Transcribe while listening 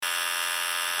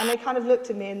And they kind of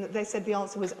looked at me and they said the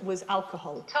answer was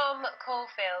alcohol. Tom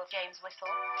Caulfield, James Whittle.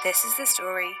 This is the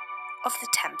story of The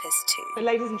Tempest 2. So,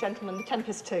 ladies and gentlemen, The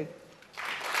Tempest 2.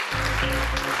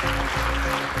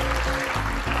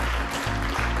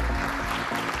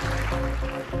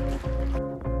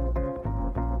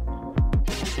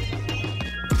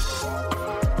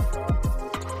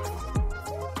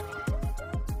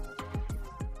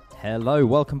 Hello,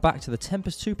 welcome back to the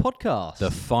Tempest 2 podcast. The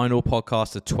final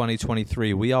podcast of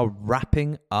 2023. We are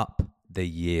wrapping up the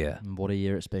year. And what a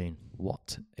year it's been.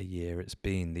 What a year it's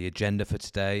been. The agenda for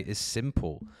today is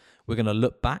simple. We're going to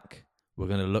look back, we're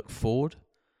going to look forward,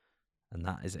 and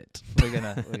that is it. We're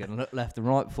gonna look left and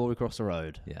right before we cross the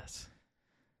road. Yes.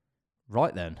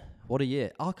 Right then, what a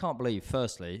year. I can't believe,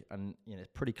 firstly, and it's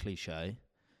pretty cliche,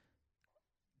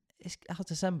 how's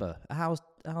December? How's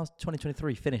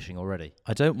 2023 finishing already?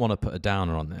 I don't want to put a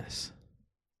downer on this,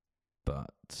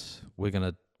 but we're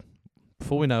going to,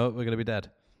 before we know it, we're going to be dead.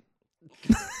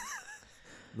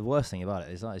 The worst thing about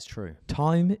it is that is true.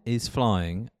 Time is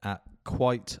flying at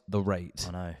quite the rate.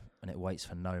 I know, and it waits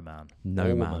for no man.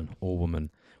 No man or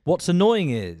woman. What's annoying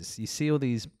is you see all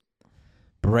these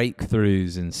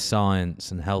breakthroughs in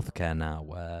science and healthcare now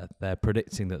where they're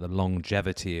predicting that the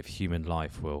longevity of human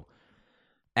life will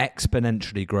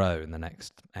exponentially grow in the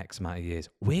next X amount of years.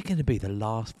 We're going to be the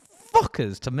last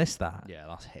fuckers to miss that. Yeah,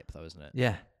 that's hip though, isn't it?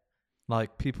 Yeah.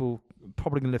 Like, people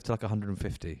probably going to live to like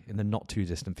 150 in the not too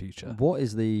distant future. What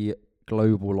is the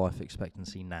global life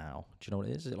expectancy now? Do you know what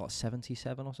it is? Is it like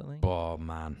 77 or something? Oh,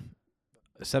 man.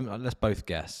 Let's both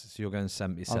guess. So you're going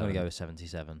 77. I'm going to go with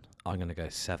 77. I'm going to go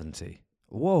 70.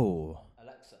 Whoa.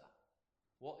 Alexa,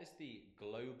 what is the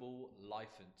global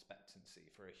life expectancy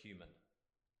for a human?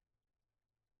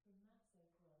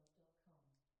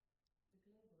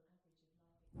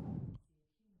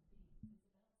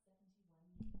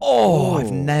 Oh,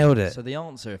 I've nailed it. So the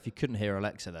answer, if you couldn't hear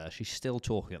Alexa there, she's still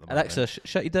talking at the moment. Alexa,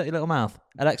 shut your dirty little mouth.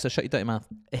 Alexa, shut your dirty mouth.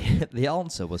 The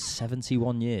answer was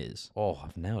 71 years. Oh,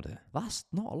 I've nailed it. That's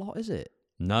not a lot, is it?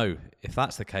 No, if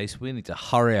that's the case, we need to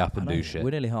hurry up and I know, do shit.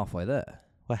 We're nearly halfway there.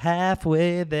 We're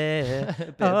halfway there.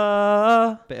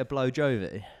 Bit of blow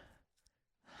Jovi.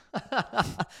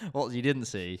 What you didn't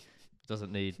see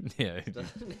doesn't need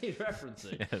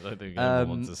referencing. Yeah, I don't think anyone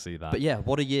wants to see that. But yeah,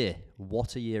 what a year.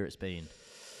 What a year it's been.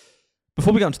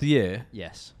 Before we get on to the year,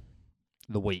 Yes.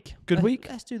 The week. Good week?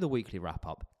 Let's do the weekly wrap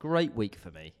up. Great week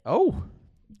for me. oh,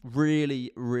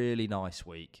 Really, really nice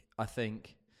week. I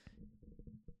think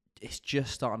it's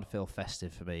just starting to feel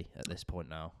festive for me at this point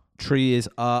now. tree is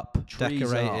up, Trees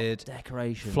decorated, up,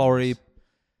 decorations. Flory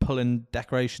pulling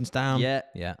decorations down. Yeah,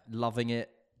 Yeah. loving it.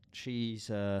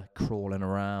 She's crawling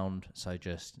around, so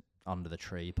just under the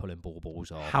tree, pulling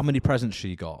baubles off. How many presents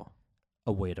she got?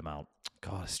 A weird amount.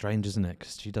 God, it's strange, isn't it?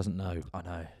 Because she doesn't know. I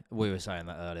know. We were saying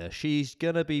that earlier. She's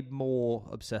going to be more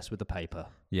obsessed with the paper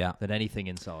Yeah. than anything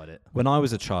inside it. When I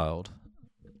was a child,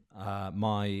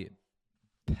 my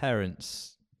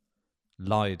parents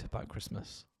lied about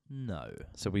Christmas. No.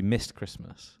 So we missed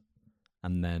Christmas.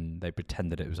 And then they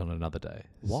pretended it was on another day.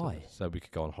 Why? So we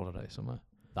could go on holiday somewhere.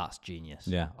 That's genius.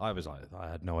 Yeah. I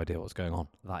had no idea what was going on.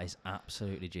 That is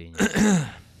absolutely genius.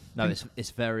 No,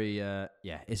 it's very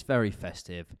it's very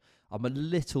festive. I'm a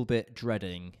little bit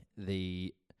dreading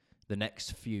the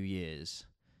next few years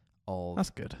of That's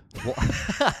good.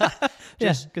 what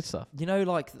Just good stuff. you know,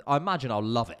 like I imagine I'll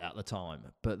love it at the time,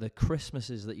 but the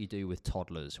Christmases that you do with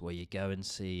toddlers where you go and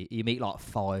you meet like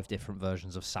 5 different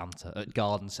versions of Santa at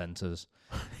garden centres,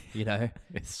 you know.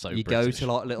 It's so You British. go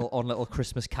to like little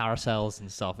Christmas carousels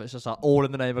and stuff. It's just like all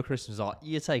in the name of Christmas. Like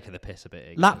you're taking the piss a bit. I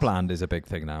guess. Lapland is a big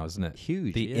thing now, isn't it?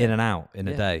 Huge, The yeah. in and out in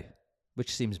a Yeah. day.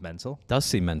 Which seems mental. Does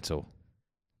seem mental.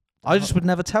 I just would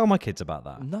never tell my kids about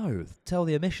that. No, tell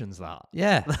the emissions that.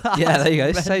 Yeah. Yeah, there you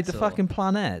go. That's Save the mental. fucking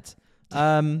planet.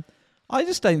 I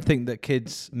just don't think that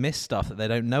kids miss stuff that they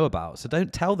don't know about. So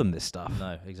don't tell them this stuff.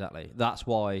 No, exactly. That's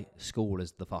why school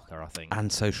is the fucker, I think.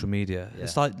 And social media. Yeah.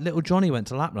 It's like little Johnny went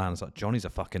to Lapland. It's like, Johnny's a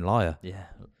fucking liar. Yeah,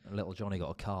 little Johnny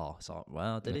got a car. It's like,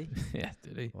 well, did he? Yeah,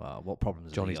 did he? Well, what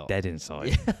problems Johnny's has he got? dead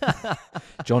inside.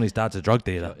 Johnny's dad's a drug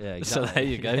dealer. Yeah, So exactly.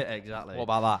 there you go. Yeah, exactly. What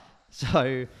about that?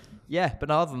 So, yeah, but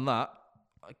other than that,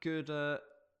 a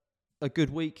good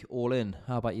week all in.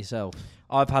 How about yourself?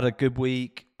 I've had a good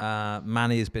week.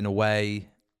 Manny has been away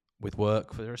with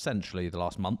work for essentially the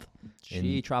last month.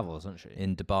 She travels, doesn't she?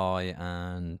 In Dubai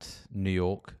and New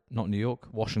York. Not New York,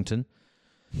 Washington.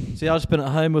 So yeah, I've just been at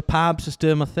home with Pabs, just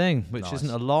doing my thing, which Nice. isn't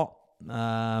a lot.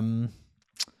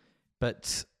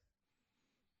 But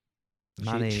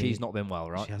Manny, She's not been well,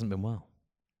 right? She hasn't been well.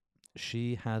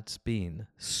 She has been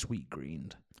sweet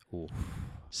greened. Oof.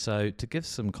 So to give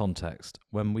some context,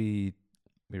 when we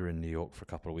we were in New York for a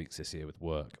couple of weeks this year with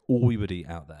work. All we would eat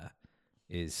out there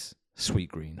is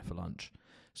Sweet Green for lunch.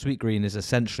 Sweet Green is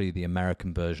essentially the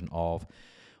American version of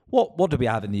what did we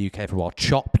have in the UK for a while?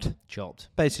 Chopped.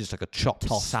 Basically just like a chopped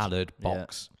salad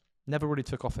box. Yeah. Never really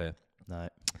took off here. No.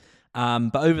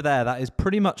 But over there, that is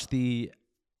pretty much I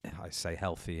say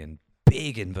healthy in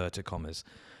big inverted commas,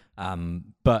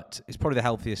 but it's probably the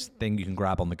healthiest thing you can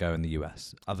grab on the go in the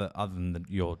US, other than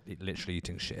you're literally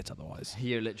eating shit otherwise.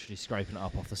 You're literally scraping it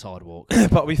up off the sidewalk.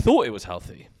 But we thought it was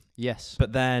healthy. Yes.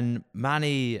 But then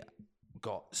Manny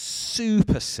got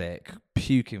super sick,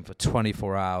 puking for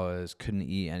 24 hours, couldn't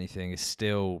eat anything, is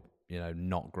still,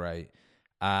 not great.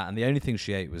 And the only thing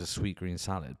she ate was a Sweet Green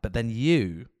salad. But then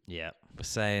you were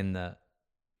saying that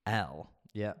Elle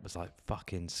was like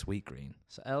fucking Sweet Green.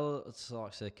 So Elle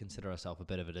likes to consider herself a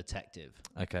bit of a detective.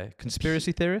 Okay.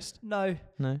 Conspiracy theorist? No.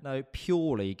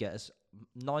 Purely gets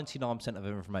 99% of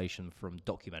her information from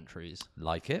documentaries.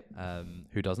 Like it.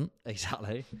 Who doesn't?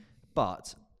 Exactly.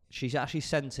 But she's actually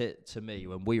sent it to me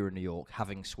when we were in New York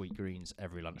having Sweet Greens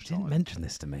every lunchtime. Didn't mention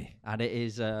this to me. And it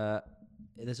is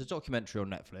there's a documentary on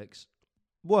Netflix,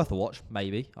 worth a watch,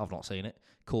 maybe, I've not seen it,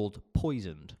 called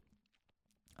Poisoned.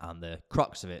 And the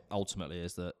crux of it ultimately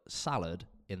is that salad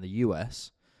in the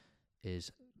US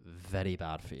is very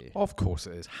bad for you. Of course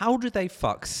it is. How do they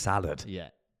fuck salad? Yeah.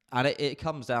 And it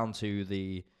comes down to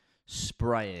the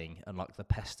spraying and like the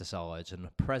pesticides and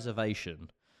the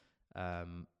preservation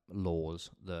laws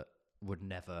that would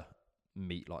never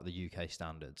meet like the UK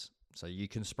standards. So you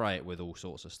can spray it with all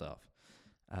sorts of stuff.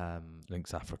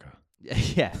 Links Africa.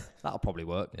 Yeah, that'll probably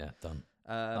work. Yeah, done.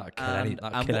 That'll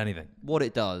kill anything. What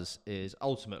it does is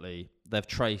ultimately they've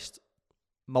traced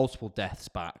multiple deaths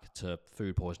back to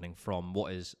food poisoning from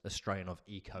what is a strain of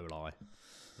E. coli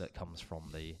that comes from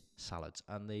the salads.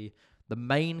 And the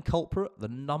main culprit, the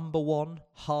number one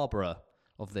harbourer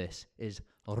of this is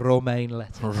romaine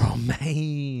lettuce.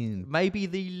 Romaine. Maybe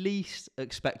the least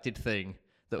expected thing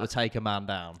that would take a man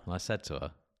down. And I said to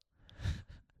her,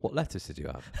 "What lettuce did you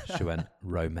have?" She went,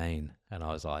 "Romaine." And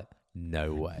I was like,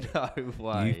 "No way. No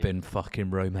way. You've been fucking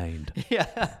romained."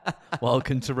 Yeah.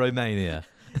 Welcome to Romania.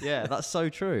 Yeah, that's so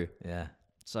true. Yeah.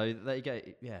 So there you go.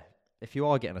 Yeah. If you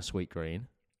are getting a Sweet Green,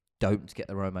 don't get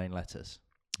the romaine lettuce.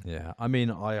 Yeah. I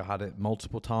mean, I had it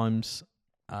multiple times.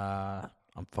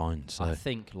 I'm fine. So I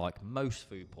think, like most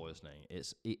food poisoning,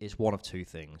 it's one of two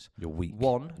things. You're weak.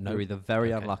 One, you're either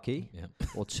very unlucky,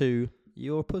 or two,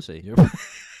 you're a pussy.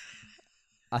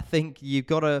 I think you've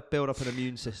got to build up an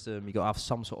immune system. You've got to have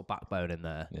some sort of backbone in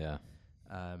there. Yeah.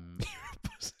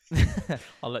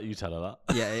 I'll let you tell her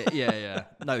that. Yeah.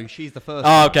 No, she's the first.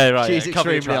 Oh, okay, right. She's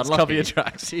extremely unlucky. Cover your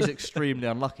tracks. She's extremely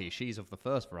unlucky. She's of the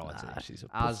first variety. She's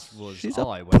as was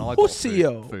I when I got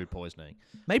food poisoning.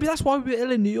 Maybe that's why we were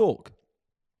ill in New York.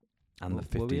 And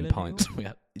the Were we 15 in pints we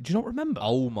had. Do you not remember?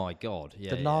 Oh my God!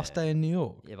 Yeah, the last day in New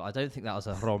York. Yeah, but I don't think that was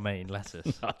a romaine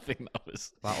lettuce. I think that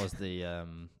was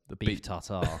the beef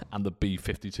tartare and the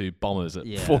B-52 bombers at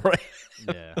 4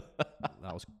 Yeah,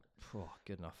 that was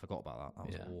good enough. Forgot about that. That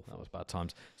was awful. That was bad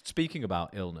times. Speaking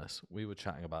about illness, we were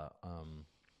chatting about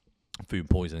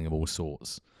food poisoning of all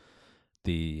sorts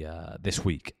this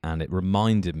week, and it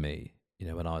reminded me,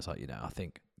 when I was like, I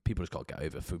think people just got to get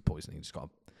over food poisoning. You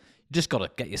just got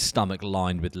to get your stomach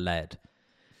lined with lead.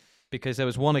 Because there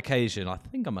was one occasion, I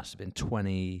think I must have been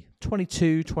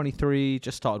 22, 23,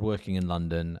 just started working in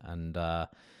London, and I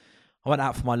went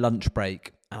out for my lunch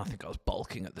break, and I think I was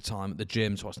bulking at the time at the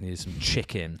gym, so I just needed some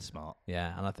chicken. Smart.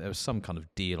 Yeah, and there was some kind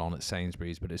of deal on at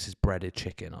Sainsbury's, but it's this breaded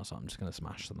chicken. I was like, I'm just going to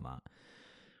smash some of that.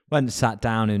 Went and sat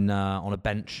down on a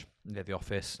bench near the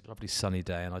office, lovely sunny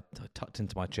day, and I tucked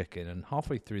into my chicken, and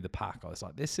halfway through the pack, I was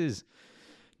like, this is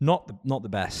not the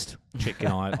best chicken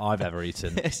I've ever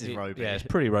eaten. This is ropey. Yeah, it's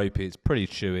pretty ropey, it's pretty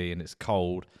chewy, and it's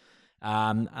cold.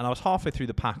 And I was halfway through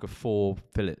the pack of 4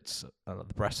 fillets,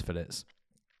 the breast fillets,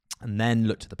 and then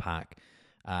looked at the pack,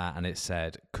 and it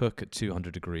said, cook at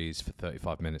 200 degrees for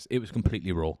 35 minutes. It was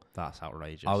completely raw. That's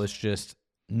outrageous. I was just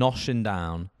noshing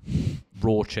down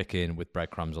raw chicken with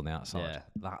breadcrumbs on the outside. Yeah,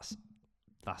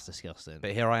 that's disgusting.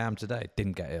 But here I am today,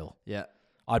 didn't get ill. Yeah.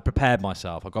 I'd prepared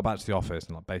myself. I got back to the office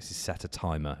and I basically set a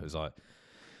timer. It was like,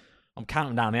 I'm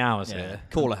counting down the hours here.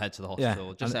 Call ahead to the hospital.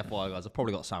 Yeah. Just FYI, guys, I've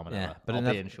probably got salmonella. But I'll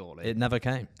be in shortly. It never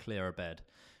came. Clear a bed.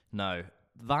 No.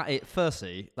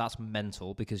 Firstly, that's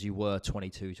mental because you were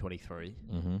 22, 23.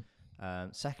 Mm-hmm.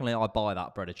 Secondly, I buy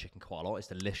that breaded chicken quite a lot. It's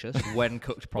delicious when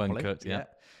cooked properly. When cooked, yeah.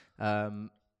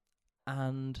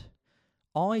 And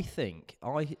I think,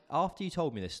 after you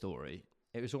told me this story,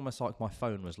 it was almost like my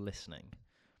phone was listening.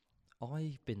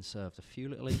 I've been served a few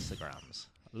little Instagrams,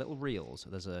 little reels.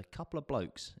 There's a couple of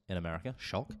blokes in America,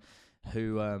 shock,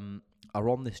 who are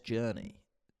on this journey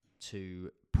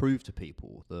to prove to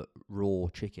people that raw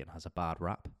chicken has a bad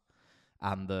rap,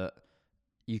 and that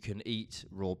you can eat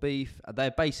raw beef.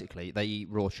 They eat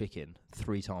raw chicken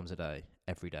 3 times a day,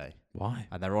 every day. Why?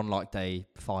 And they're on like day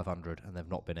 500 and they've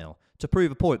not been ill. To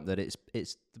prove a point that it's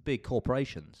the big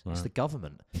corporations, it's Right. the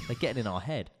government. They're getting in our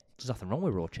head. There's nothing wrong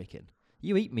with raw chicken.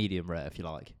 You eat medium rare if you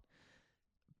like.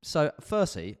 So,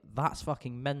 firstly, that's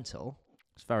fucking mental.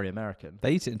 It's very American.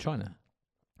 They eat it in China.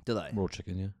 Do they? Raw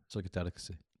chicken, yeah. It's like a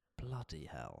delicacy. Bloody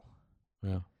hell.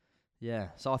 Yeah. Yeah.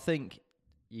 So I think,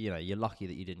 you're lucky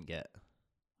that you didn't get.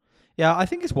 Yeah, I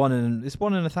think it's one in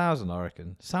 1,000. I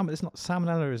reckon.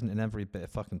 Salmonella isn't in every bit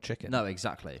of fucking chicken. No,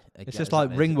 exactly. It's just like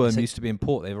ringworm used to be in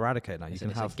pork. They've eradicated now. You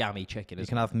can have gammy chicken. you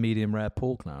can have medium rare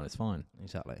pork now. And it's fine.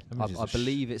 Exactly. Everyone's I just a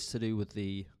believe it's to do with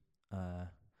the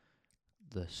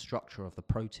structure of the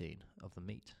protein of the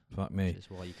meat, Fuck me. which is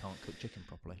why you can't cook chicken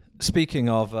properly. Speaking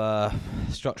of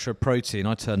structure of protein,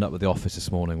 I turned up at the office this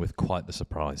morning with quite the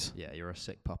surprise Yeah, you're a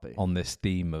sick puppy. on this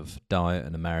theme of diet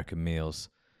and American meals.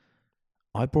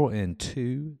 I brought in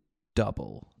 2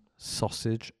 double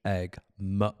sausage egg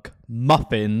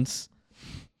muffins,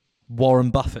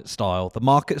 Warren Buffett style. The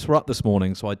markets were up this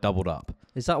morning, so I doubled up.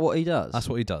 Is that what he does? That's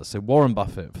what he does. So Warren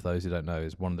Buffett, for those who don't know,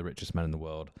 is one of the richest men in the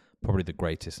world, probably the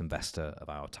greatest investor of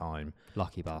our time.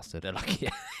 Lucky bastard. They're lucky.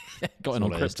 Got in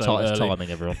on That's crypto all it is. early.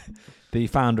 Timing, everyone. The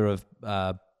founder of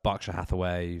Berkshire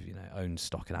Hathaway, owns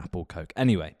stock in Apple, Coke.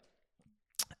 Anyway,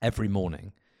 every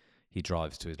morning he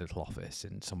drives to his little office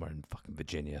in somewhere in fucking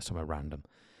Virginia, somewhere random,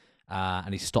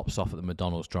 and he stops off at the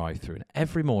McDonald's drive-thru. And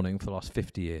every morning for the last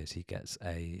 50 years, he gets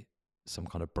some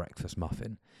kind of breakfast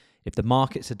muffin. If the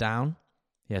markets are down,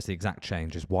 he has the exact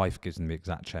change. His wife gives him the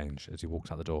exact change as he walks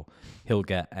out the door. He'll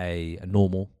get a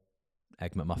normal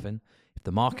Egg McMuffin. If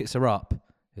the markets are up,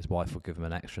 his wife will give him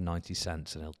an extra 90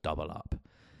 cents and he'll double up.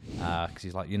 Because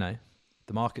he's like,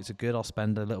 the markets are good, I'll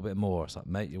spend a little bit more. It's like,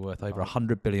 mate, you're worth over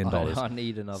 $100 billion. I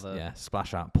need another Yeah,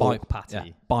 splash out. pork patty. Yeah,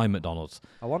 buy McDonald's.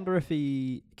 I wonder if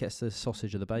he gets the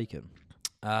sausage or the bacon.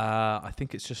 I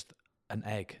think it's just an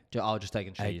egg. Just egg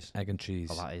and cheese. Egg and cheese.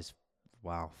 Oh, that is,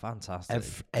 wow, fantastic.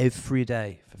 Every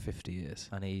day for 50 years.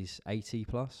 And he's 80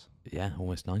 plus. Yeah,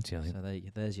 almost 90, I think. So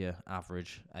there's your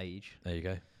average age. There you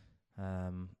go.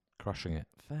 Crushing it.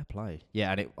 Fair play.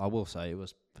 Yeah, and I will say it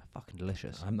was fucking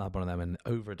delicious. I haven't had one of them in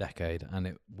over a decade, and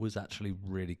it was actually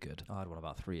really good. I had one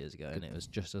about 3 years ago, and it was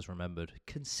just as remembered.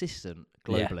 Consistent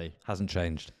globally. Yeah, hasn't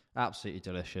changed. Absolutely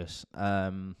delicious.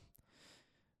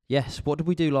 Yes, what did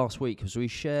we do last week? Because we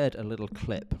shared a little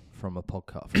clip from a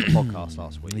podcast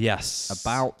last week. Yes.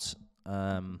 About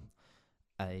I'll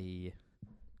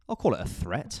call it a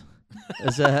threat.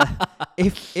 As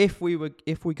if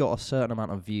we got a certain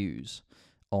amount of views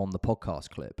on the podcast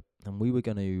clip, and we were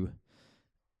going to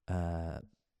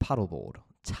paddleboard,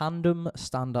 tandem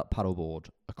stand-up paddleboard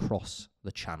across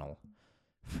the channel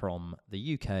from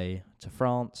the UK to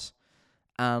France,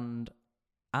 and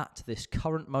at this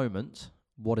current moment,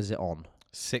 what is it on?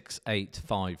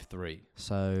 6853.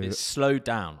 So It's slowed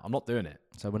down. I'm not doing it.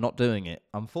 So we're not doing it.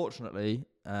 Unfortunately,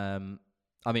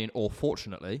 or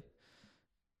fortunately,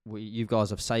 you guys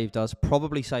have saved us,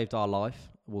 probably saved our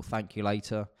life. We'll thank you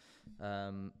later.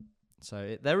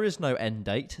 There is no end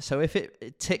date. So if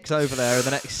it ticks over there in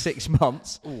the next 6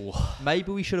 months,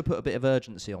 maybe we should have put a bit of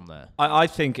urgency on there. I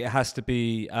think it has to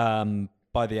be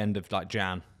by the end of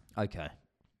Jan. Okay.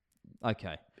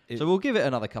 So we'll give it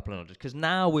another couple of nudges, because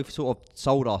now we've sort of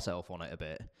sold ourselves on it a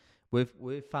bit.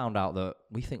 We've found out that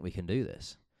we think we can do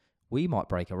this. We might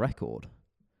break a record.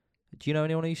 Do you know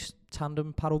anyone who's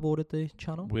tandem paddleboarded the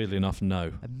channel? Weirdly enough,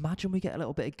 no. Imagine we get a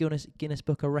little bit of Guinness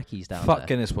Book of Recce's down Fuck there.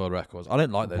 Guinness World Records. I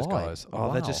don't like those Why? guys.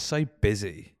 Oh, They're wow. just so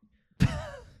busy.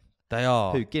 They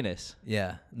are. Who, Guinness?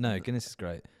 Yeah. No, Guinness is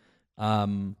great.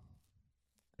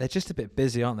 They're just a bit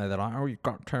busy, aren't they? They're like, you've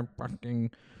got to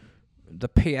fucking... The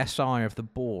PSI of the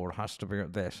board has to be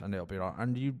at this, and it'll be like,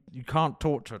 and you can't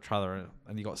talk to each other,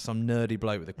 and you got some nerdy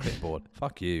bloke with a clipboard.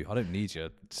 Fuck you! I don't need your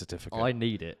certificate. I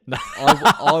need it.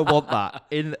 I want that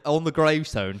on the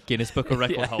gravestone. Guinness Book of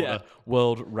Record holder. Yeah.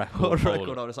 World record World holder.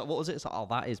 record holder. It's like, what was it? It's like,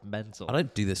 that is mental. I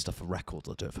don't do this stuff for records.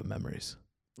 I do it for memories.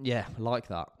 Yeah, like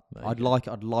that. There you I'd go.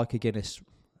 like a Guinness.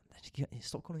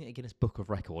 Stop calling it a Guinness Book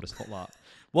of Record. It's not that.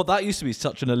 Well, that used to be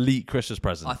such an elite Christmas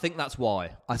present. I think that's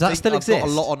why. Does that still I've got exist? a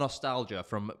lot of nostalgia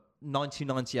from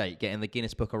 1998 getting the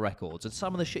Guinness Book of Records, and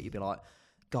some of the shit you'd be like,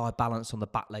 guy balanced on the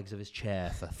back legs of his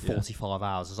chair for 45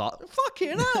 hours. I was like,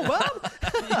 fucking hell,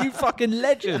 man. You fucking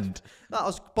legend. That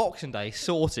was Boxing Day,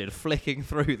 sorted, flicking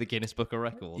through the Guinness Book of You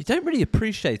Records. don't really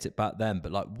appreciate it back then,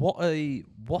 but like, what a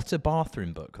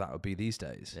bathroom book that would be these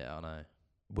days. Yeah, I know.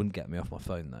 Wouldn't get me off my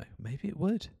phone though. Maybe it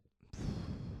would.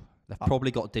 They've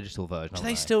probably got a digital version. Do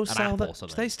haven't they still An sell app that? or Do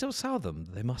something. they still sell them?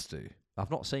 They must do.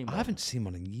 I've not seen one. I haven't seen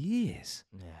one in years.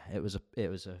 Yeah, it was a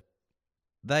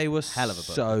They were hell of a book.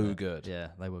 so wasn't it? good. Yeah,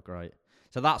 they were great.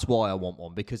 So that's why I want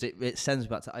one, because it sends me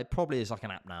back to. It probably is like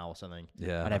an app now or something. Yeah,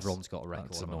 and that's- everyone's got a record.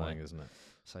 That's haven't annoying, they? isn't it?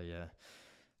 So yeah.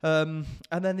 And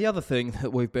then the other thing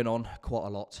that we've been on quite a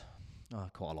lot.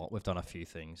 We've done a few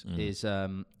things. Is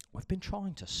we've been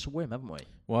trying to swim, haven't we?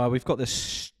 Well, we've got this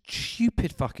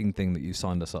stupid fucking thing that you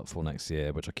signed us up for next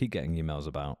year, which I keep getting emails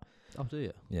about. Oh, do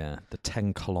you? Yeah, the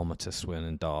 10-kilometre swim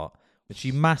in Dart, which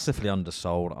you massively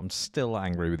undersold. I'm still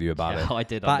angry with you about it. I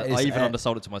did. That I is even a-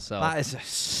 undersold it to myself. That is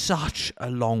such a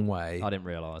long way, I didn't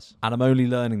realise. and I'm only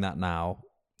learning that now.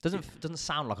 Doesn't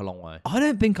sound like a long way. I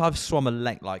don't think I've swum a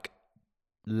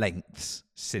lengths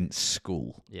since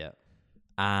school, Yeah.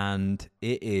 and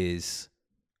it is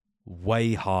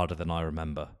way harder than I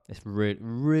remember. It's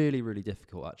really, really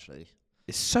difficult, actually.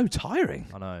 It's so tiring.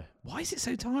 I know. Why is it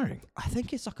so tiring? I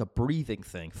think it's like a breathing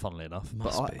thing, funnily enough.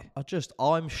 Must but be.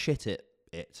 I'm shit at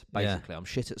it, Yeah. basically. I'm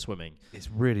shit at swimming. It's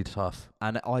really tough.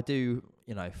 And I do,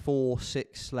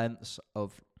 4-6 lengths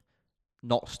of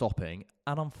not stopping,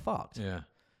 and I'm fucked. Yeah.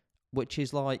 Which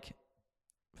is like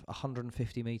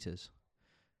 150 metres.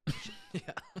 Yeah.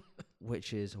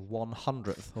 Which is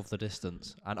 1/100th of the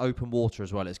distance. And open water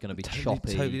as well. It's going to be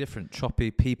choppy. Totally different.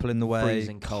 Choppy, people in the way,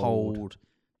 Freezing cold.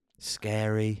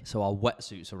 scary. So our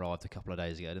wetsuits arrived a couple of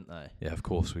days ago, didn't they? Yeah, of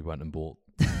course we went and bought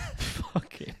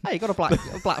fucking Hey, you got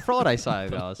a Black Friday sale,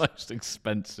 guys. most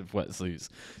expensive wetsuits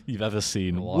you've ever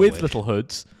seen, Oh, I with wish. little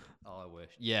hoods. Oh, I wish.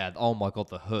 Yeah. Oh my God,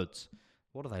 the hoods.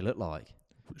 What do they look like?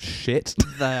 Shit.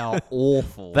 They are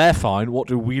awful. They're fine. What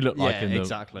do we look like Yeah, in them?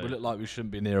 exactly. We look like we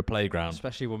shouldn't be near a playground.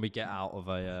 Especially when we get out of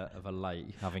a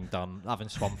lake, having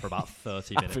swum for about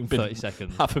 30 minutes, Having been- 30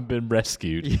 seconds. Haven't been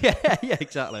rescued. Yeah,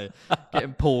 exactly.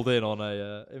 Getting pulled in on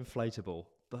a inflatable.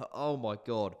 But oh my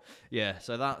God, yeah.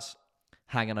 So that's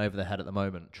hanging over the head at the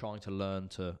moment, trying to learn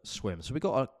to swim. So we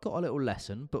got a little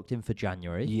lesson booked in for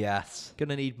January. Yes. Going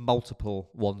to need multiple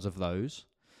ones of those,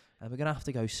 and we're going to have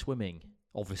to go swimming,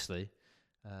 obviously.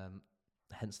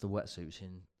 Hence the wetsuits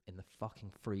in the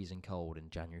fucking freezing cold in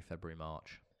January, February,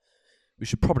 March. We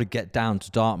should probably get down to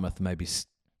Dartmouth. Maybe.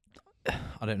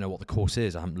 I don't know what the course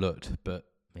is. I haven't looked, but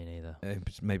Me neither.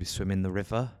 maybe swim in the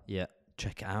river. Yeah.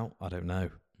 Check it out. I don't know.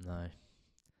 No.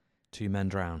 2 men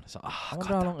drown. It's like, I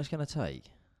wonder how long it's going to take.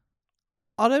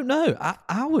 I don't know.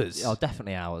 Hours. Oh,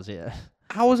 definitely hours. Yeah.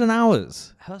 Hours and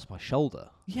hours. Hurts my shoulder.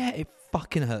 Yeah, it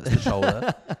fucking hurts the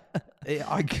shoulder.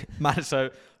 So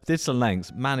did some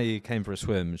lengths. Manny came for a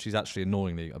swim. She's actually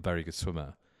annoyingly a very good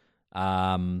swimmer.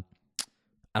 And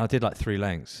I did like 3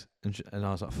 lengths, and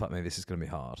I was like, "Fuck me, this is gonna be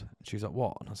hard." And she was like,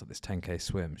 "What?" And I was like, "This 10k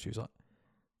swim." She was like,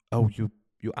 "Oh,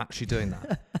 you're actually doing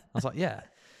that?" I was like, "Yeah."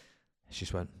 She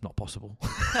just went, "Not possible."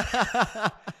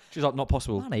 She's like, "Not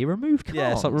possible." Manny, remove can't.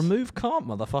 Yeah, it's like, remove can't,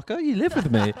 motherfucker. You live with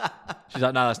me. She's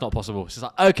like, "No, that's not possible." She's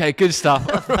like, "Okay, good stuff."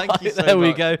 Thank you so there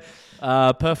we much.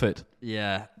 go. Perfect.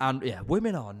 Yeah, and yeah,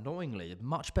 women are annoyingly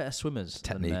much better swimmers.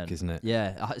 than Technique, men. isn't it?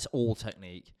 Yeah, it's all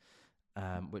technique,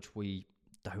 which we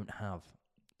don't have.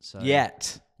 So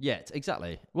Yet.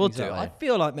 exactly. We'll exactly. do it. I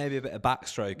feel like maybe a bit of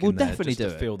backstroke We'll in there definitely just to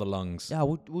do it. feel the lungs. Yeah,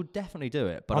 we'll definitely do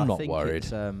it. But I'm I not think worried.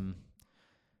 It's,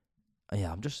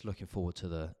 yeah, I'm just looking forward to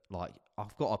the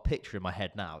I've got a picture in my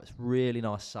head now. It's really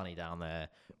nice sunny down there.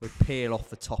 We peel off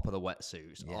the top of the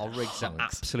wetsuits. Yeah, Our rigs are hunks.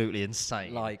 absolutely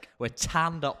insane. Like- we're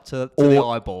tanned up to the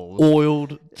eyeballs.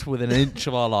 Oiled to within an inch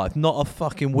of our life. Not a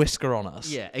fucking whisker on us.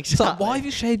 Yeah, It's like, exactly. why have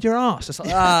you shaved your ass? It's like,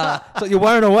 it's like you're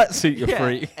wearing a wetsuit, you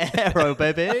freak. Aero,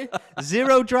 baby.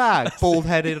 Zero drag. Bald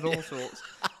headed and all sorts.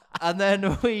 And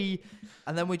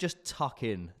then we just tuck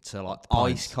in to like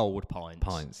Pints. ice cold pints.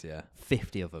 Pints, yeah.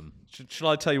 50 of them. Shall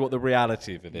I tell you what the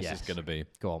reality of this Yes. is going to be?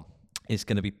 Go on. It's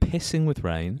going to be pissing with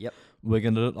rain. Yep. We're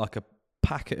going to look like a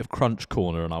packet of Crunch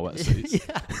Corner in our wetsuits.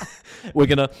 We're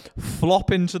going to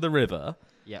flop into the river.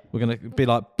 Yep. We're going to be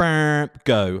like, "Burp,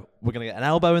 go." We're going to get an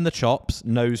elbow in the chops,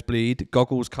 nosebleed,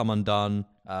 goggles come undone,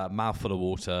 mouthful of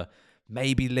water,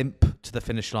 maybe limp to the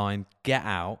finish line, get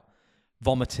out,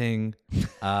 vomiting,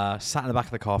 sat in the back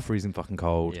of the car, freezing fucking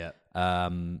cold. Yeah. Do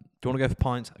you want to go for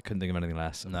pints? I couldn't think of anything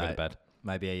less. I'm going to bed.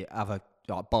 Maybe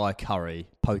buy a curry,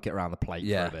 poke it around the plate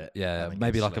Yeah, for a bit. yeah. and then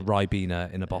Maybe go like a sleep.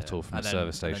 Ribena in a bottle Yeah. from And the then-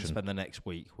 service and then station. spend the next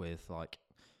week with like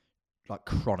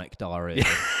chronic diarrhea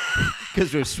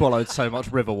because we've swallowed so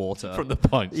much river water From the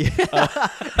pints.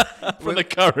 From the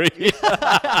curry.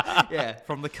 yeah,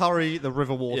 from the curry, the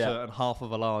river water, Yeah. and half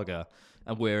of a lager,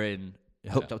 and we're in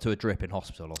hooked up to a drip in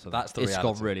hospital or something. That's the It's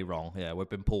reality. gone really wrong. Yeah, we've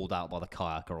been pulled out by the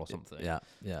kayaker or something.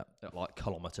 Yeah. At like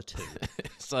kilometre 2.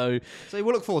 So So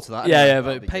we'll look forward to that. yeah, anyway. yeah.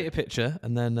 That'll But be paint good. a picture,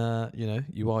 and then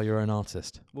you are your own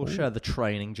artist. We'll share the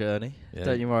training journey. Yeah.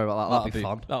 Don't you worry about that. That'll be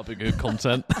fun. That'll be good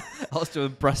content. I was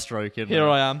doing breaststroke Here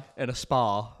I am. in a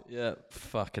spa. Yeah,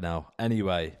 fucking hell.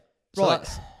 Anyway, so Right.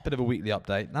 that's a bit of a weekly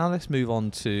update. Now let's move on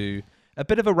to a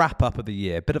bit of a wrap up of the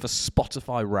year, a bit of a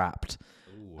Spotify Wrapped.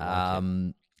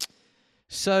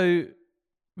 So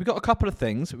we've got a couple of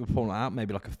things that we're pulling out,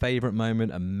 maybe like a favourite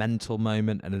moment, a mental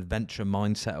moment, an adventure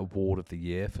mindset award of the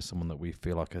year for someone that we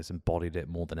feel like has embodied it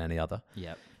more than any other.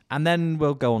 Yep. And then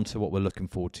we'll go on to what we're looking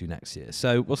forward to next year.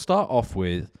 So we'll start off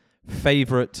with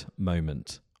favourite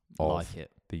moment of Like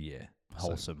it. the year. So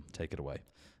Wholesome. take it away.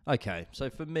 Okay, so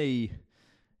for me,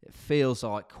 it feels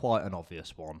like quite an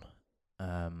obvious one.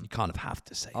 You kind of have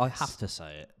to say I this. have to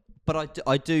say it. But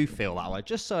I do feel that way,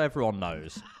 just so everyone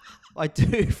knows. I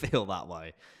do feel that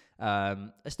way.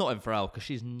 It's not in for Elle, because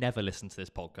she's never listened to this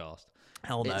podcast.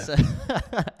 Hell no. It's,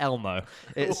 Elmo.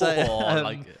 It's I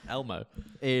like it. Elmo.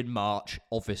 in March,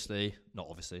 obviously. Not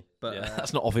obviously, but Yeah,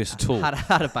 that's not obvious at all.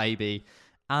 had a baby.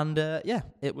 And yeah,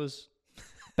 it was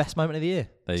best moment of the year.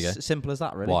 There you go. Simple as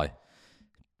that, really. Why?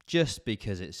 Just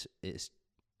because it's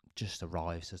just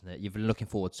arrives, isn't it? You've been looking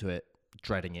forward to it,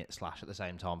 dreading it / at the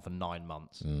same time for 9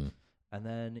 months, and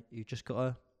then you've just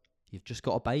got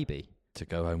a baby. To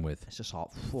go home with. It's just like,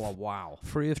 oh, wow.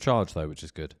 Free of charge, though, which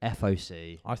is good.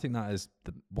 FOC. I think that is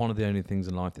one of the only things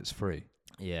in life that's free.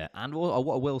 Yeah, and what I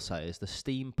will say is the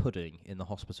steam pudding in the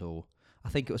hospital, I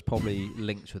think it was probably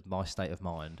linked with my state of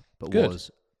mind, but Good.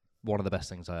 was one of the best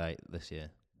things I ate this year.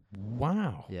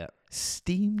 Wow. Yeah.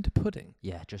 Steamed pudding.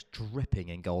 Yeah, just dripping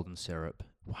in golden syrup.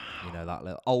 Wow. You know, that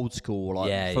little old school, like,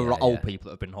 Yeah, for yeah, old yeah. people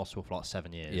that have been in hospital for like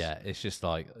 7 years. Yeah, it's just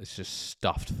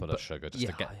stuffed full of sugar just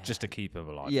yeah. just to keep them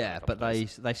alive. Yeah, for a but couple of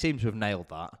days. they seem to have nailed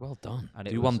that. Well done. And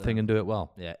it do was, one thing and do it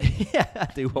well. Yeah, yeah,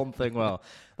 do one thing well.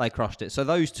 They crushed it. So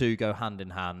those two go hand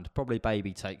in hand. Probably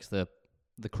baby takes the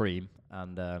cream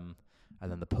and then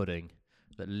the pudding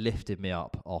that lifted me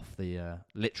up off the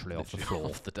literally off the floor.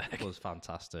 Off the deck. Was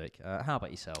fantastic. How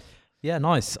about yourself? Yeah,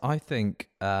 nice. I think,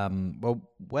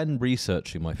 when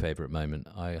researching my favourite moment,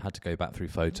 I had to go back through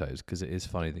photos because it is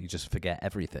funny that you just forget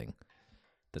everything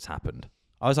that's happened.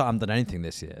 I was like, I haven't done anything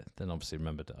this year. Then obviously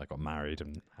remembered that I got married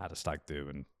and had a stag do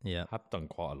and Yeah. have done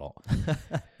quite a lot.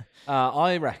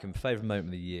 I reckon favourite moment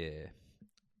of the year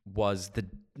was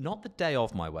not the day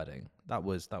of my wedding. That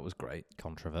was great.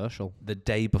 Controversial. The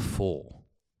day before.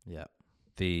 Yeah.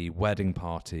 The wedding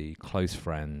party, close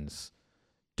friends,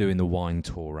 doing the wine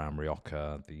tour around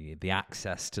Rioja, the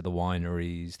access to the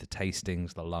wineries, the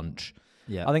tastings, the lunch.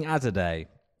 Yeah. I think as a day,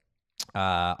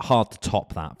 hard to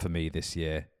top that for me this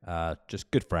year.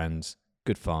 Just good friends,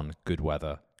 good fun, good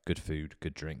weather, good food,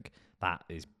 good drink. That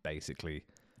is basically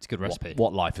It's a good recipe.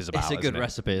 what life is about. It's a good isn't it?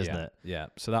 recipe, isn't Yeah, it? Yeah.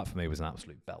 So that for me was an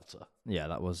absolute belter. Yeah,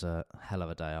 that was a hell of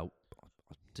a day. I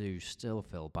do still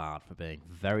feel bad for being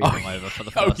very hungover for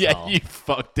the first half.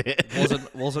 fucked it.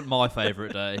 wasn't my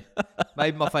favourite day.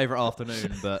 Maybe my favourite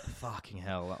afternoon, but fucking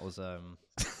hell, that was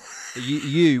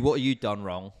what you'd done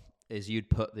wrong is you'd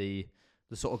put the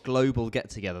sort of global get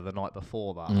together the night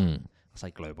before that. I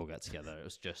say global get together. It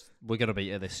was just we're gonna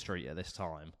be at this street at this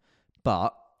time,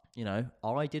 but you know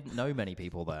I didn't know many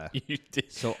people there, You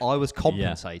did. so I was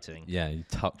compensating. Yeah, you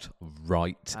tucked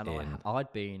right And in.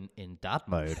 I'd been in dad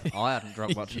mode. I hadn't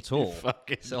drunk much at all,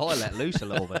 fucking- so I let loose a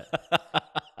little bit.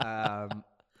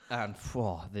 And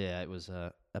it was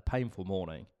a painful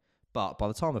morning. But by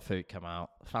the time the food came out,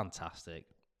 fantastic,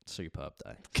 superb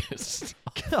day.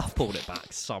 I pulled it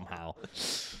back somehow.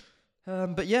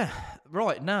 But yeah,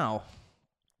 right now,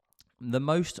 the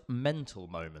most mental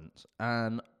moment,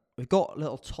 and we've got a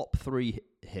little top 3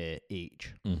 here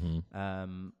each. Mm-hmm.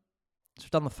 So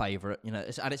we've done the favourite, you know,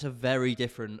 it's a very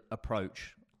different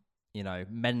approach. You know,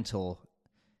 mental.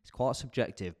 It's quite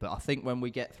subjective, but I think when we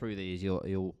get through these,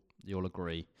 you'll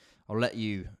agree. I'll let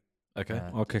you. Okay,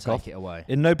 I'll kick take off. it away.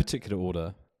 In no particular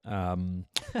order.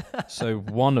 So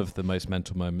one of the most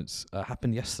mental moments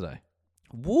happened yesterday.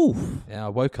 Woof. Yeah, I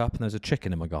woke up and there was a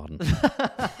chicken in my garden.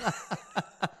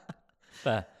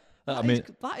 Fair.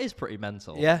 That is pretty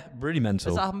mental. Yeah, really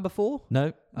mental. Has that happened before?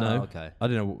 No. Oh, okay. I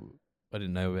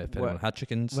didn't know if anyone had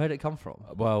chickens. Where did it come from?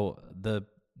 Well, the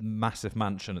massive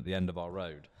mansion at the end of our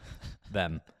road.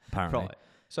 Them, apparently. Right.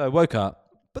 So I woke up.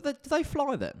 But do they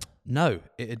fly then? No,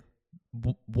 it had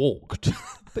walked.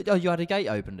 But you had a gate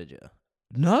open, did you?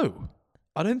 No,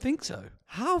 I don't think so.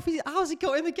 How's he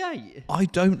got in the gate? I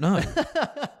don't know.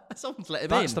 Someone's let him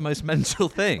That's in. the most mental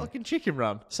thing. Fucking chicken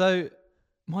run. So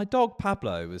my dog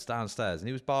Pablo was downstairs and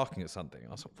he was barking at something.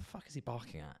 I was like, what the fuck is he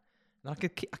barking at? And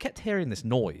I kept hearing this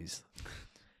noise.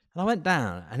 And I went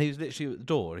down and he was literally at the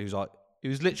door. And he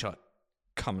was literally like,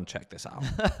 come and check this out.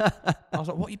 I was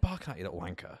like, what are you barking at, you little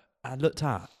wanker? And I looked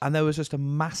out and there was just a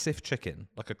massive chicken,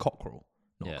 like a cockerel.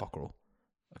 Not a cockerel.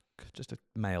 Just a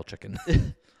male chicken.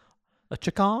 A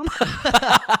chicken?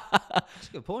 That's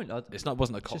a good point. It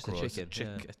wasn't a Just a cockerel. chicken,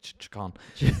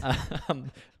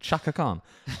 Chicken. Chaka Khan.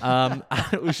 And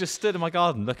it was just stood in my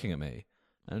garden looking at me.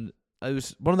 And it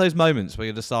was one of those moments where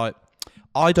you're just like,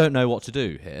 I don't know what to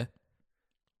do here.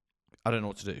 I don't know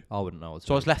what to do. I wouldn't know what to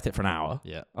So I do. was left it for an hour.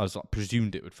 Yeah. I was like,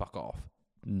 presumed it would fuck off.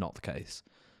 Not the case.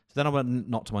 So then I went and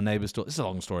knocked to my neighbour's door. This is a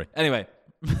long story. Anyway,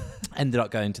 ended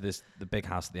up going to the big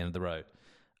house at the end of the road,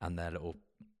 and their little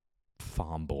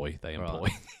farm boy they employ.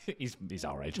 Right. he's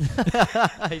our age.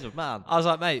 He's a man. I was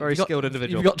like, mate, Very skilled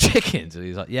individual. You've got chickens, and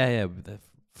he's like, yeah, they're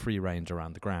free range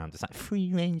around the ground. It's like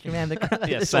free range around the ground.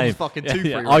 Yeah, This same. one's Fucking yeah, too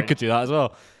yeah, free I range. could do that as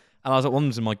well. And I was like,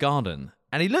 one's in my garden,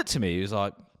 and he looked at me. He was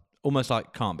like, almost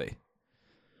like, can't be.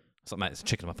 I was like, mate, it's a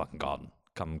chicken in my fucking garden.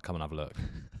 Come and have a look.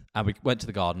 And we went to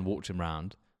the garden, walked him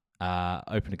round,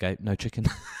 opened the gate, no chicken.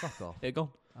 Fuck off. It had gone.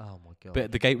 Oh my god.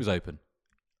 But the gate was open.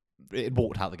 It had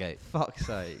walked out the gate. Fuck's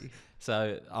sake.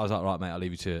 So I was like, right, mate, I'll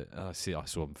leave you to it. I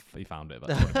saw him. He found it.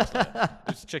 About 20 minutes later.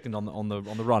 It's a chicken on the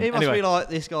run. He must Anyway, be like,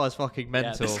 this guy's fucking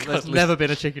mental. this guy's There's never been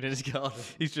a chicken in his garden.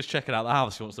 he's just checking out the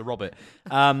house. He wants to rob it.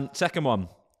 Second one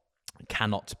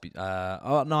cannot be.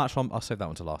 No, actually, I'll save that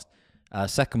one to last.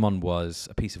 Second one was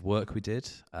a piece of work we did.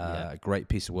 A great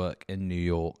piece of work in New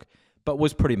York, but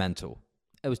was pretty mental.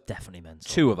 It was definitely mental.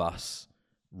 Two of us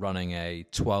running a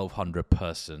 1,200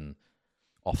 person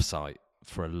offsite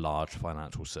for a large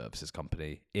financial services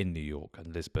company in New York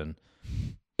and Lisbon.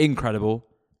 Incredible,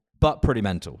 but pretty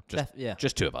mental.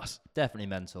 Just two of us. Definitely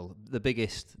mental. The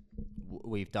biggest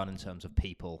we've done in terms of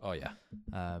people. Oh yeah.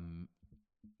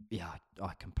 Yeah,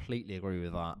 I completely agree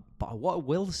with that. But what I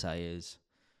will say is,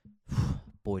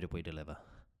 boy, did we deliver.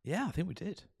 Yeah, I think we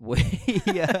did.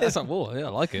 It's like, whoa, yeah, I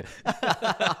like it.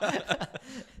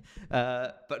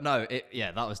 But no,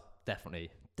 that was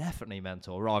definitely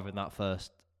mental. Arriving that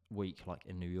first week, like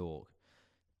in New York,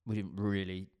 we didn't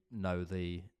really know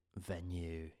the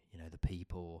venue, the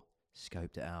people,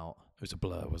 scoped it out. It was a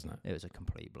blur, wasn't it? It was a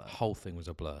complete blur. The whole thing was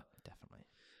a blur. Definitely.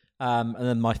 And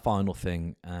then my final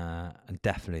thing, and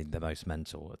definitely the most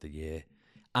mental of the year,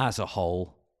 as a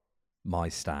whole, my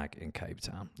stag in Cape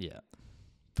Town. Yeah.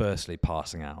 Firstly,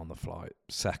 passing out on the flight.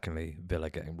 Secondly, Villa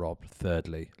getting robbed.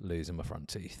 Thirdly, losing my front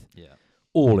teeth. Yeah.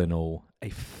 All in all, a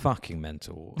fucking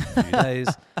mental few days.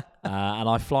 And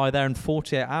I fly there in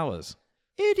 48 hours.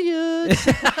 Idiots!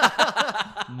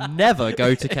 Never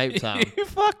go to Cape Town. You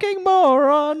fucking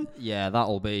moron! Yeah,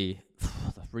 that'll be...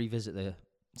 revisit the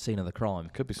scene of the crime.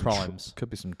 Could be some crimes. could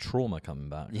be some trauma coming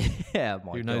back. Yeah,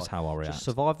 my Who knows God. how I'll react. Just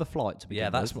survive the flight to begin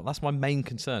Yeah, with. that's my main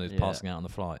concern is Yeah. passing out on the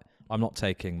flight. I'm not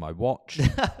taking my watch.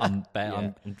 I'm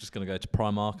just going to go to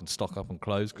Primark and stock up on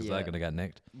clothes because they're Yeah. going to get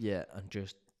nicked. Yeah, and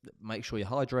just make sure you're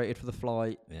hydrated for the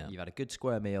flight. Yeah. You've had a good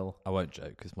square meal. I won't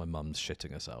joke because my mum's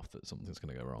shitting herself that something's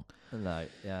going to go wrong. No,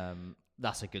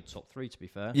 that's a good top three, to be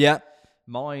fair. Yeah.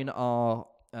 Mine are...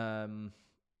 the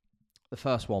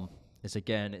first one is,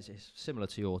 again, it's similar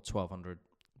to your 1,200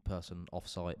 person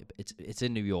offsite. It's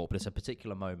in New York, but it's a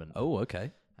particular moment. Oh,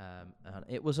 okay. And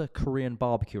it was a Korean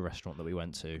barbecue restaurant that we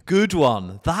went to. Good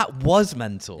one. That was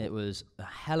mental. It was a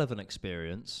hell of an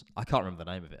experience. I can't remember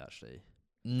the name of it, actually.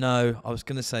 No, I was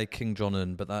going to say King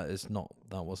Jong-un, but that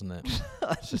wasn't it.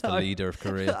 It's just the leader of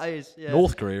Korea. That is, yeah.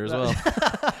 North Korea as well.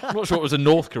 I'm not sure it was a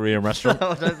North Korean restaurant. No,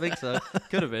 I don't think so.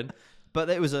 Could have been. But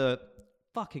it was a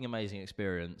fucking amazing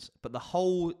experience. But the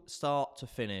whole start to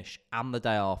finish and the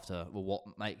day after were what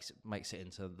makes it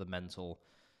into the mental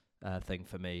thing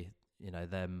for me.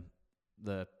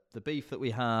 The beef that we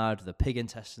had, the pig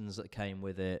intestines that came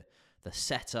with it, the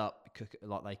setup,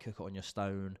 they cook it on your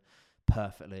stone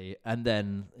perfectly, and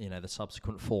then the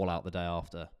subsequent fallout the day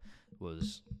after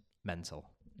was mental.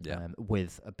 Yeah.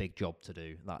 With a big job to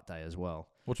do that day as well.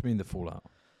 What do you mean the fallout?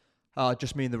 I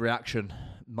just mean the reaction,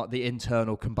 the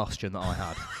internal combustion that I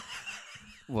had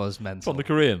was mental. From the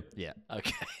Korean? Yeah.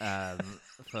 Okay.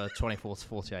 For 24 to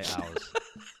 48 hours.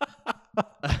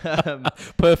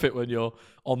 Perfect when you're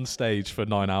on stage for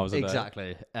 9 hours a day.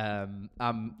 Exactly.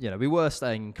 We were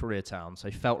staying in Koreatown, so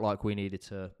it felt like we needed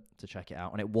to check it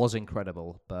out, and it was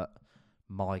incredible, but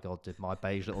my God, did my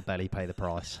beige little belly pay the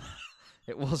price.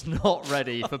 It was not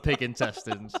ready for pig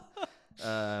intestines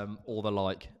or the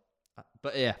like.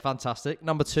 But yeah, fantastic.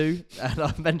 Number two, and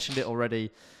I've mentioned it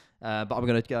already, But I'm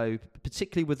going to go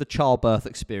particularly with the childbirth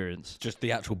experience. Just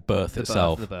the actual birth The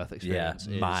itself. the birth experience.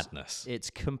 Yeah, madness. It's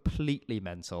completely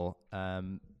mental.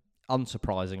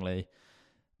 Unsurprisingly,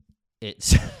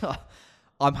 it's...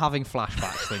 I'm having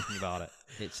flashbacks thinking about it.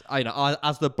 It's,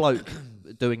 as the bloke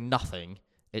doing nothing,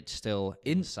 it's still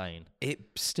insane. It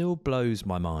still blows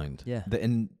my mind. Yeah.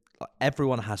 That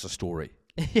everyone has a story.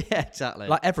 Yeah, exactly.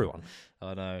 Like everyone.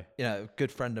 I know. You know, a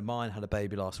good friend of mine had a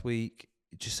baby last week.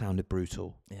 It just sounded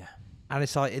brutal. Yeah. And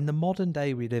it's like, in the modern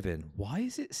day we live in, why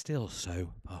is it still so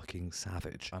fucking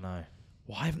savage? I know.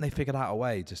 Why haven't they figured out a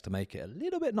way just to make it a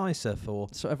little bit nicer for...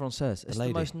 That's what everyone says. It's the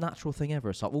lady. most natural thing ever.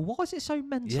 It's like, well, why is it so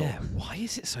mental? Yeah, why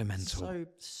is it so mental?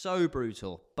 So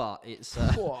brutal. But it's...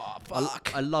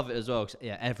 fuck. I love it as well. 'Cause,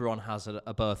 yeah, everyone has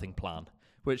a birthing plan,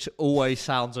 which always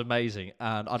sounds amazing.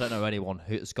 And I don't know anyone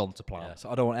who's gone to plan. Yeah, so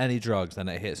I don't want any drugs, then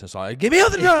it hits and it's like, give me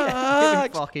other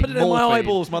drugs! Fucking Put it in my morphine.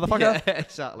 eyeballs, motherfucker! Yeah,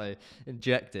 exactly.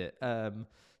 Inject it.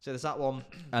 So there's that one.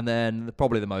 And then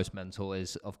probably the most mental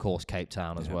is, of course, Cape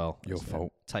Town as well. your It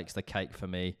fault. takes the cake for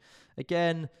me.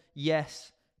 Again,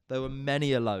 yes, there were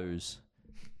many a lows,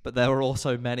 but there were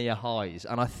also many a highs.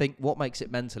 And I think what makes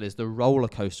it mental is the roller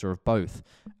coaster of both.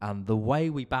 And the way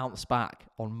we bounced back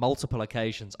on multiple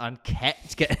occasions and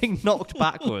kept getting knocked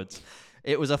backwards.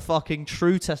 It was a fucking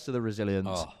true test of the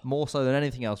resilience, more so than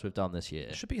anything else we've done this year.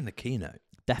 It should be in the keynote.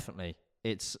 Definitely.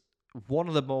 It's one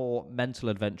of the more mental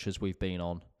adventures we've been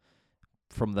on.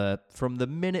 From the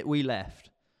minute we left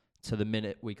to the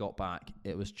minute we got back,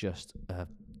 it was just an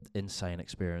insane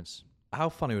experience. How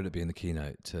funny would it be in the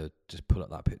keynote to just pull up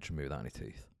that picture of me without any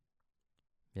teeth?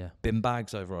 Yeah. Bin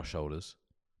bags over our shoulders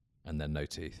and then no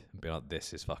teeth. And be like,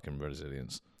 this is fucking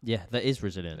resilience. Yeah, there is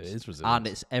resilience. It is resilience. And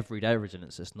it's everyday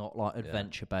resilience. It's not like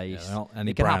adventure-based. there aren't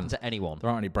any it can happen brands. to anyone. There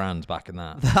aren't any brands back in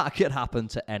that. That could happen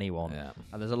to anyone. Yeah.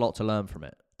 And there's a lot to learn from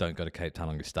it. Don't go to Cape Town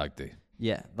on your stag do.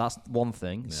 Yeah, that's one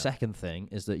thing. Yeah. Second thing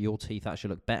is that your teeth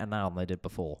actually look better now than they did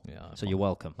before. Yeah, So you're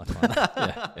welcome. I find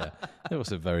that. Yeah. They're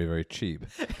also very, very cheap.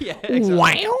 Yeah,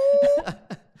 exactly.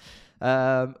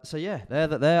 So yeah,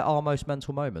 they're our most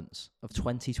mental moments of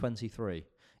 2023.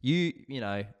 You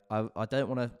know, I don't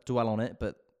want to dwell on it,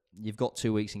 but you've got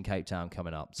 2 weeks in Cape Town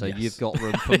coming up, so Yes. you've got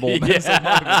room for more mental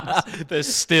moments. There's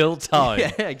still time.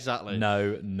 Yeah, exactly.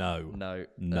 No.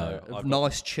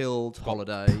 Nice chilled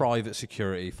holiday. Private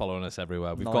security following us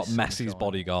everywhere. We've Nice got Messi's sunshine.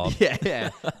 bodyguard. Yeah.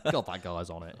 God, that guy's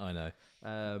on it. I know.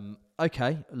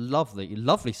 Okay,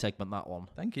 lovely segment, that one.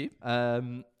 Thank you.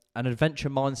 An Adventure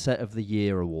Mindset of the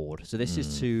Year award. So this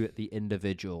is to the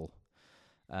individual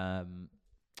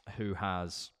who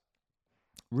has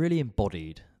really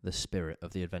embodied the spirit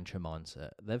of the adventure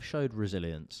mindset. They've showed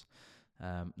resilience.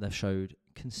 They've showed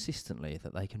consistently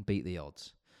that they can beat the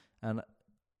odds. And,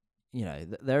 you know,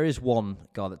 there is one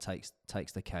guy that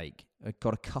takes the cake. I've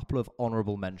got a couple of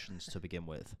honourable mentions to begin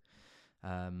with.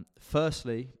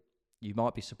 Firstly, you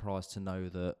might be surprised to know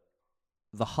that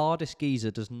the hardest geezer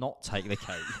does not take the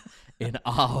cake in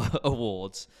our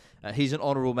awards. He's an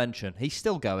honourable mention. He's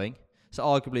still going, so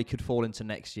arguably could fall into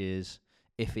next year's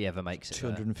if he ever makes it.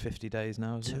 250 days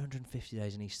now, is it? 250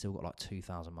 days, and he's still got like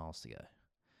 2,000 miles to go.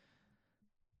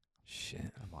 Shit.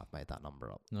 I might have made that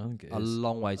number up. No, I think it A is.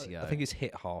 long way to go. I think it's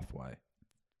hit halfway.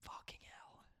 Fucking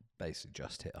hell. Basically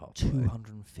just hit halfway.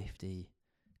 250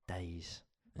 days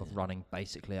of running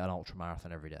basically an ultra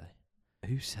marathon every day.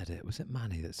 Who said it? Was it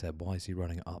Manny that said, why is he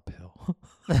running uphill?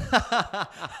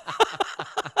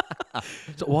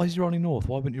 So why is he running north?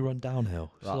 Why wouldn't you run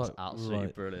downhill? It's That's like, absolutely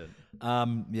right. brilliant.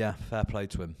 Yeah, fair play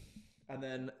to him. And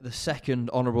then the second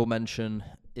honourable mention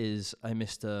is a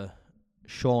Mr.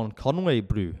 Sean Conway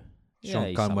Brew.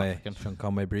 Sean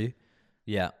Conway Brie.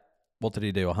 Yeah. What did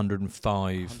he do?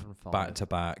 105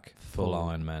 back-to-back full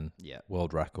Ironman. Yeah.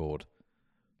 World record.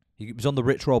 He was on the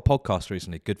Rich Roll podcast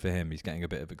recently. Good for him. He's getting a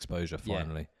bit of exposure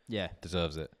finally. Yeah.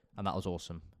 Deserves it. And that was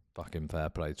awesome. Fucking fair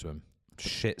play to him.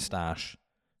 Shit stash.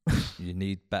 You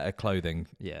need better clothing.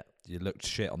 Yeah. You looked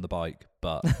shit on the bike,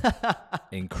 but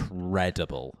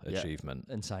incredible achievement.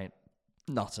 Insane.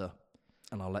 Nutter.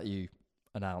 And I'll let you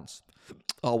announce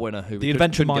our winner who The we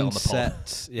adventure couldn't get on the pod.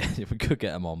 mindset. Yeah, we could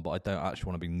get him on, but I don't actually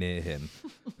want to be near him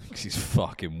because he's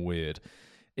fucking weird.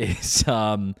 It's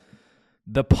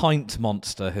the pint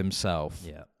monster himself.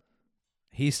 Yeah.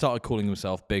 He started calling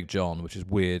himself Big John, which is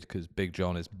weird because Big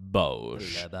John is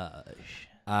Bosch.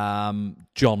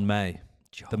 John May,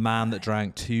 the man that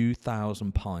drank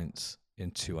 2,000 pints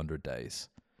in 200 days.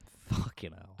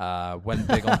 Fucking hell. Went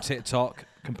big on TikTok,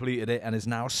 completed it, and is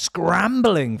now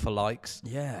scrambling for likes.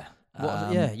 Yeah.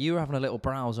 Yeah, you were having a little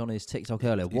browse on his TikTok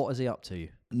earlier. What is he up to?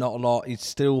 Not a lot. He's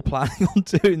still planning on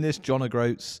doing this John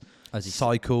O'Groats As he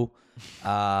cycle.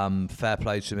 Fair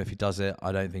play to him if he does it.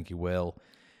 I don't think he will.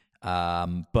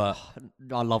 But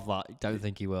I love that. Don't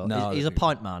think he will. No, I He's don't a think he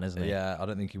pint man, isn't he? yeah, I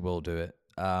don't think he will do it.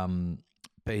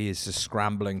 But he is just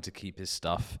scrambling to keep his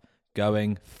stuff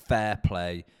going. Fair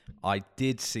play. I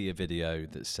did see a video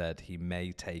that said he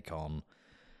may take on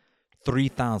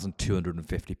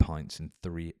 3,250 pints in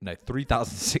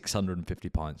 3,650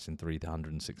 pints in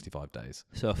 365 days.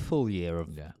 So a full year of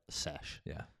Yeah. sesh.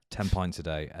 Yeah. 10 pints a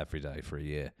day, every day for a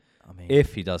year. I mean,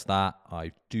 If he does that,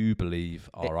 I do believe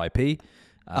RIP.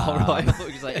 oh, right. I thought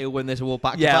you were say he'll win this award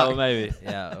back to Yeah, back. well, maybe.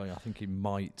 Yeah, I think he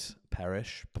might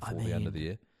perish before the end of the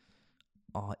year.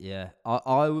 Yeah.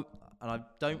 And I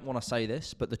don't want to say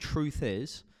this, but the truth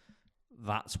is,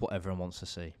 that's what everyone wants to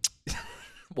see.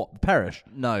 What, perish?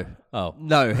 No. Oh.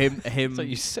 No, him So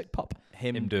you sick pup.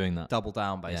 Him doing that. double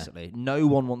down, basically. No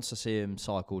one wants to see him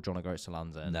cycle John O'Groats to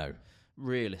Land's End. No.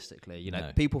 Realistically,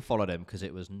 No. people followed him because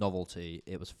it was novelty,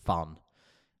 it was fun.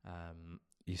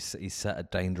 He set a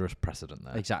dangerous precedent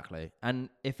there. Exactly. And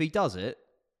if he does it,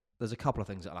 there's a couple of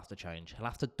things that'll have to change. He'll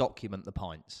have to document the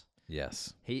pints.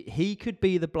 Yes. He could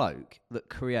be the bloke that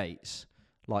creates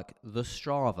like the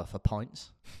Strava for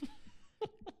pints.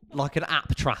 Like an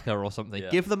app tracker or something. Yeah.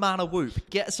 Give the man a whoop.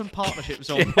 Get some partnerships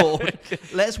on board.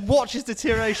 Let's watch his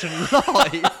deterioration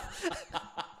live.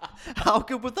 How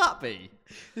good would that be?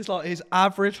 It's like his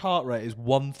average heart rate is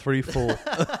 134.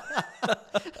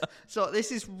 So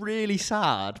this is really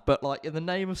sad, but like in the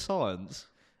name of science,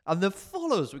 and the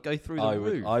followers would go through the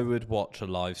roof. I would watch a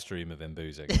live stream of him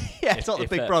boozing. Yeah, it's like the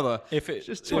Big Brother. If it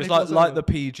Just was 24/7. like the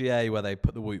PGA where they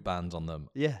put the Whoop bands on them.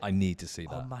 Yeah. I need to see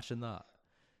Oh, that. imagine that.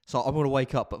 So I'm going to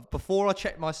wake up, but before I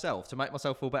check myself, to make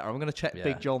myself feel better, I'm going to check Yeah.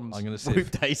 Big John's I'm going to see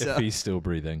whoop if data. he's still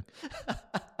breathing.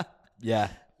 Yeah.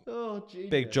 Oh, genius.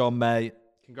 Big John, mate.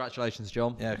 Congratulations,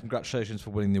 John. Yeah, congratulations for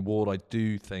winning the award. I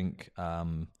do think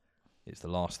it's the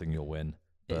last thing you'll win.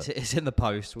 But It's in the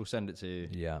post. We'll send it to you.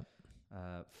 yeah.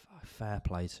 Fair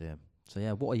play to him. So,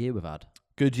 yeah, what a year we've had.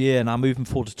 Good year. Now moving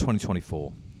forward to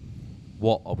 2024.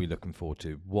 What are we looking forward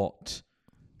to? What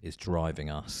is driving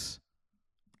us?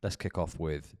 Let's kick off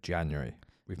with January.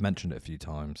 We've mentioned it a few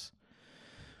times.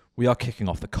 We are kicking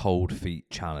off the Cold Feet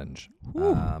Challenge.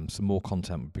 Some more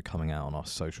content will be coming out on our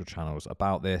social channels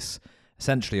about this.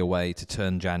 Essentially a way to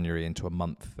turn January into a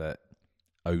month that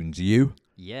owns you.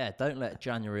 Yeah, don't let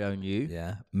January own you.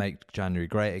 Yeah. Make January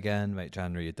great again. Make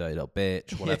January a dirty little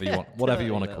bitch. Whatever you want. Whatever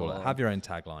you want to Dirty call it. little- Have your own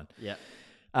tagline. Yeah.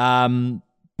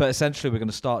 But essentially, we're going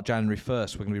to start January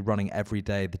 1st. We're going to be running every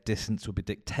day. The distance will be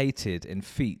dictated in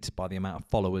feet by the amount of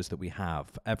followers that we have.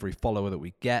 For every follower that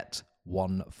we get,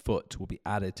 1 foot will be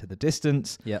added to the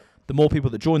distance. Yep. The more people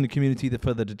that join the community, the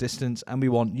further the distance. And we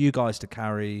want you guys to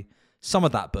carry some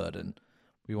of that burden.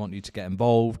 We want you to get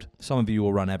involved. Some of you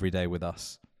will run every day with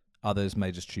us. Others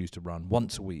may just choose to run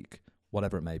once a week,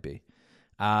 whatever it may be.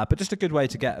 But just a good way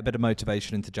to get a bit of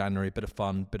motivation into January, a bit of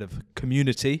fun, bit of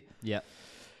community. Yeah.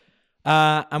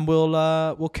 And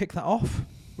we'll kick that off.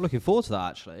 Looking forward to that,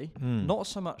 actually. Not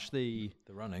so much the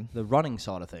running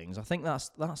side of things. I think that's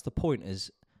the point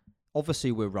is,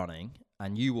 obviously we're running,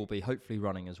 and you will be hopefully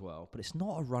running as well, but it's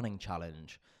not a running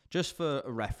challenge. Just for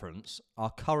a reference, our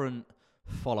current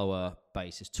follower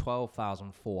base is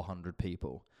 12,400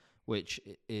 people, which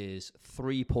is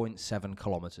 3.7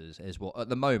 kilometres is what, at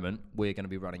the moment, we're going to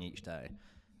be running each day.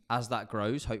 As that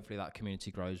grows, hopefully that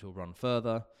community grows, we'll run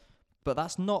further. But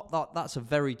that's a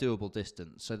very doable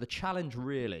distance. So the challenge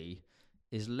really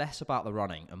is less about the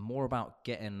running and more about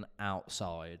getting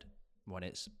outside when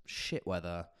it's shit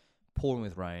weather, pouring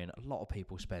with rain. A lot of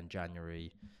people spend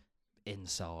January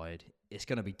inside. It's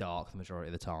going to be dark the majority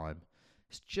of the time.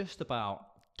 It's just about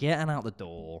getting out the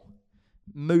door,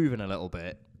 moving a little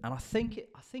bit, and I think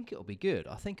it'll be good.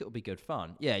 I think it'll be good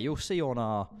fun. Yeah, you'll see on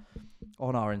our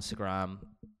Instagram,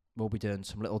 we'll be doing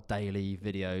some little daily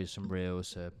videos, some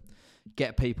reels to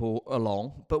get people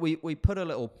along. But we put a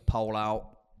little poll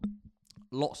out.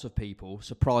 Lots of people,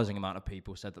 surprising amount of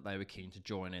people, said that they were keen to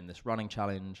join in this running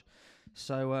challenge.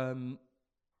 So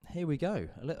here we go,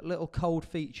 a little cold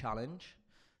feet challenge.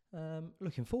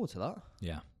 Looking forward to that.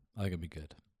 Yeah, I think it'd be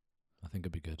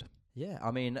good. Yeah,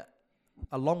 I mean,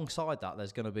 alongside that,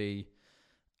 there's going to be,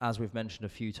 as we've mentioned a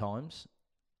few times,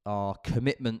 our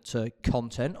commitment to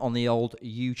content on the old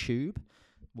YouTube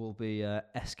will be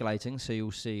escalating. So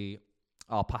you'll see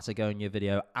our Patagonia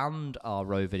video and our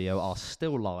row video are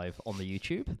still live on the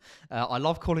YouTube. I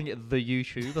love calling it the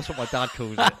YouTube. That's what my dad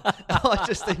calls it. I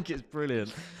just think it's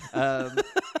brilliant.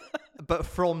 But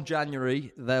from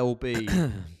January, there will be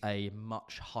a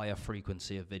much higher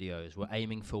frequency of videos. We're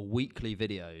aiming for weekly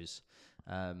videos.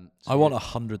 So I want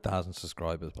 100,000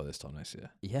 subscribers by this time next year.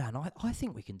 Yeah, and I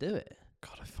think we can do it.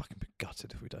 God, I'd fucking be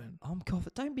gutted if we don't. I'm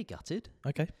confident. Don't be gutted.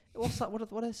 Okay. What's that? What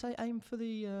do they say? Aim for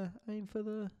the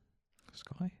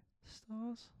Sky?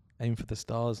 stars. Aim for the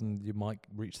stars and you might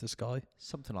reach the sky?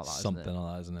 Something like that. Something Isn't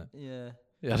like that, isn't it? it? Yeah.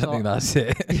 Yeah, I don't think that's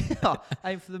it. Yeah,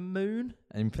 aim for the moon.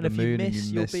 Aim for And the if moon you and miss,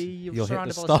 you miss, you're hit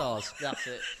surrounded the by star. stars. That's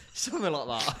it. Something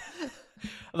like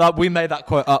That we made that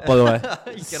quote up, by the way.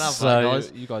 You can have so that,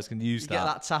 guys. you guys can use You get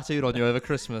that. that tattooed on you over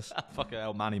Christmas. Fucking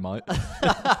hell, Manny might.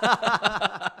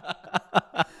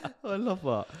 I love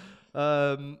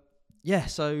that. Yeah,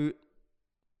 so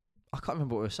I can't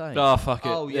remember what we were saying. Oh, fuck it.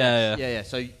 Oh, yeah. yeah.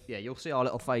 So yeah, you'll see our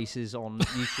little faces on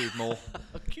YouTube more,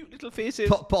 Cute little faces.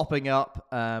 popping up,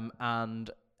 and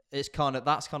it's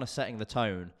that's kind of setting the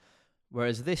tone.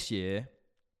 Whereas this year,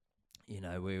 you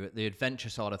know, we the adventure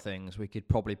side of things, we could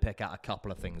probably pick out a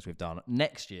couple of things we've done.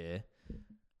 Next year,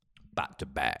 Back to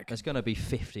back. there's going to be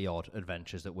 50 odd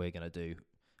adventures that we're going to do.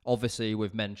 Obviously,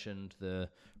 we've mentioned the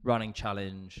running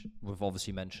challenge. We've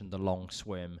obviously mentioned the long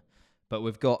swim, but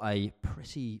we've got a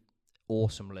pretty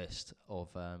awesome list of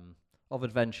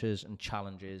adventures and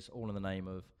challenges, all in the name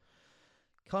of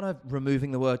kind of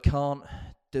removing the word can't,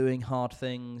 doing hard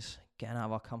things, getting out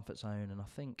of our comfort zone, and I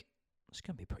think it's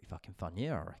going to be a pretty fucking fun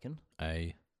year, I reckon.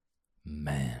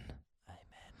 Amen.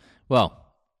 Well,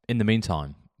 in the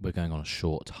meantime, we're going on a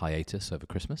short hiatus over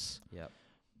Christmas. Yep.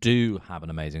 Do have an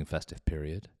amazing festive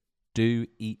period. Do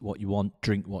eat what you want,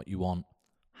 drink what you want,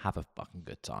 have a fucking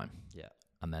good time. Yeah.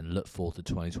 And then look forward to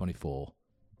 2024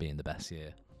 being the best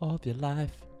year of your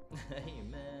life.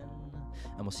 Amen.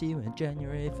 And we'll see you in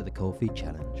January for the Cold Feet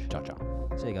Challenge. Ciao, ciao.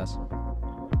 See you guys.